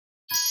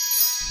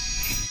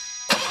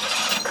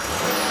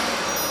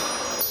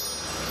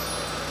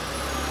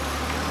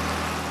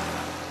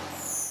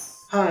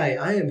Hi,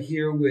 I am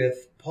here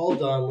with Paul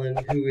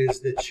Donlan, who is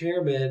the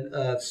chairman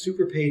of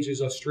Superpages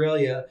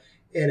Australia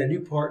and a new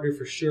partner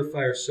for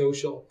Surefire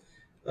Social.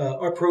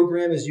 Our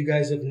program, as you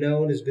guys have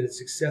known, has been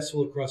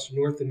successful across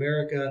North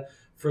America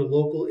for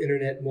local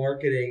internet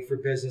marketing for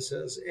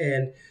businesses.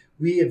 And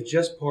we have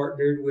just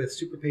partnered with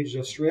Superpages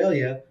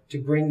Australia to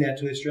bring that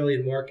to the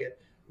Australian market.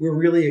 We're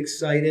really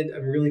excited.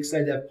 I'm really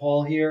excited to have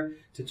Paul here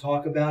to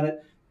talk about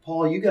it.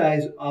 Paul, you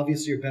guys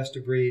obviously are best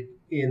of breed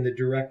in the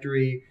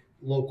directory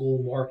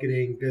local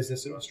marketing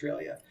business in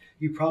Australia.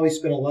 You probably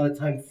spent a lot of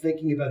time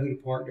thinking about who to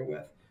partner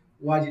with.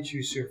 Why did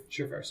you choose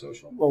Surefire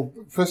Social? Well,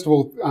 first of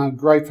all,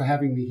 great for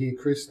having me here,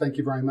 Chris. Thank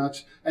you very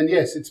much. And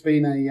yes, it's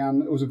been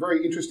it was a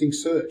very interesting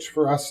search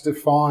for us to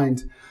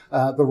find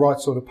the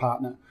right sort of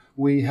partner.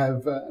 We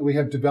have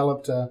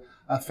developed a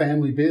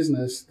family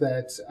business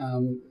that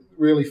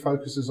really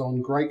focuses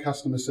on great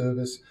customer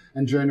service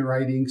and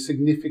generating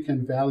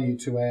significant value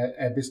to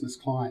our business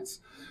clients.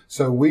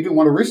 So we didn't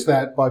want to risk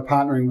that by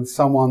partnering with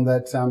someone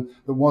that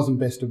wasn't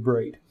best of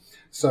breed.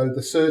 So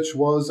the search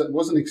was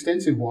an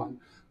extensive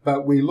one,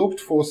 but we looked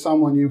for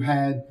someone who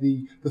had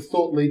the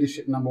thought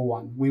leadership, number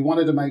one. We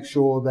wanted to make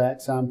sure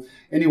that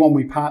anyone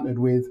we partnered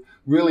with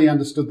really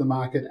understood the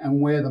market and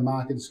where the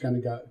market is going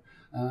to go.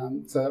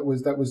 So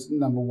that was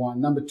number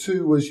one. Number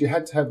two was you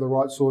had to have the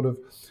right sort of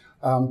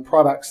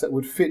products that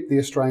would fit the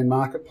Australian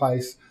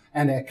marketplace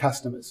and our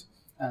customers.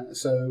 Number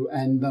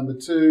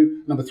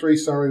three,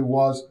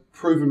 was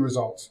proven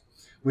results.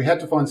 We had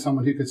to find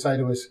someone who could say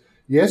to us,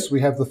 yes,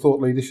 we have the thought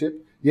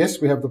leadership.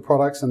 Yes, we have the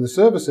products and the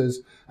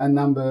services. And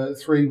number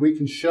three, we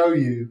can show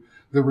you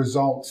the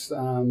results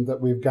that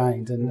we've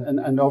gained.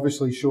 And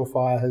obviously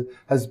Surefire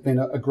has been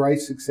a great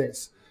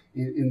success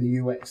in the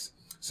US.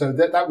 So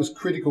that was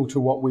critical to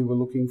what we were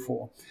looking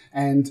for.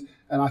 And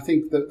I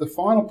think that the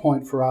final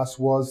point for us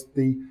was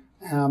the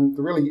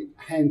really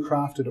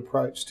handcrafted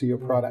approach to your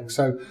product.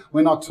 So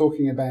we're not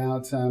talking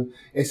about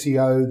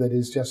SEO that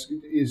is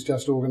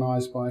just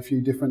organised by a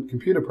few different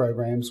computer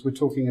programs. We're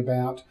talking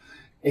about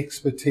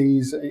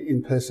expertise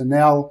in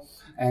personnel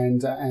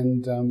and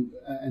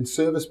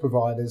service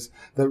providers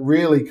that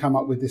really come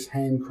up with this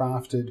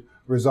handcrafted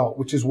result,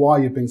 which is why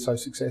you've been so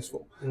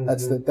successful.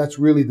 Mm-hmm. That's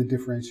really the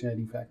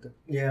differentiating factor.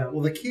 Yeah.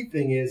 Well, the key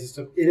thing is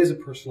it is a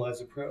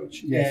personalized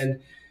approach. Yes. And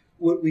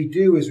what we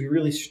do is we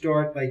really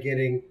start by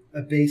getting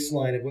a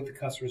baseline of what the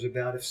customer's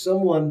about. If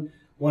someone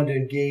wanted to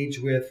engage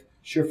with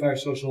Surefire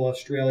Social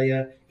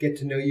Australia, get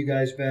to know you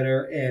guys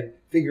better, and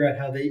figure out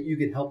how you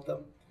can help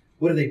them,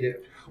 what do they do?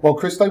 Well,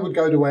 Chris, they would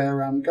go to our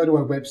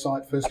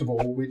website first of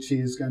all, which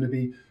is going to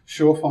be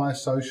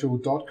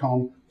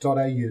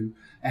surefiresocial.com.au,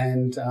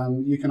 and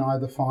you can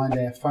either find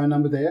our phone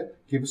number there,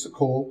 give us a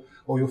call,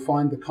 or you'll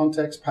find the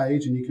contacts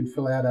page, and you can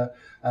fill out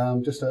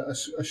just a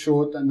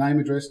short name,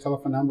 address,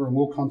 telephone number, and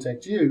we'll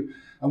contact you.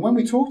 And when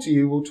we talk to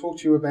you, we'll talk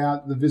to you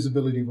about the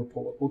visibility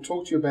report. We'll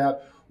talk to you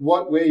about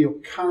where your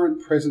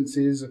current presence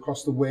is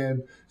across the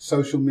web,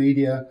 social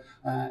media,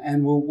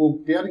 and we'll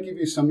be able to give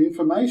you some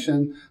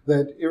information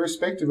that,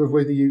 irrespective of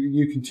whether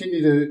you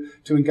continue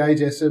to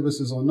engage our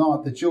services or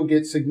not, that you'll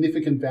get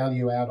significant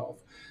value out of.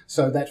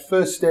 So that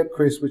first step,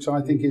 Chris, which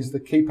I think is the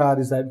key part,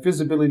 is that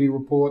visibility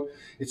report.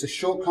 It's a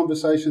short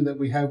conversation that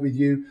we have with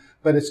you,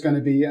 but it's going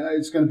to be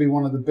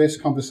one of the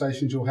best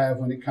conversations you'll have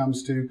when it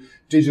comes to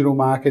digital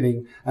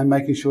marketing and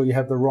making sure you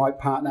have the right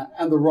partner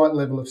and the right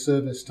level of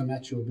service to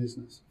match your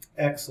business.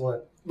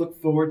 Excellent. Look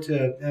forward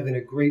to having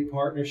a great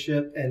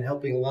partnership and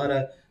helping a lot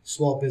of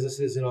small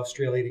businesses in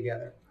Australia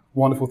together.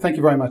 Wonderful. Thank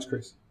you very much,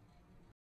 Chris.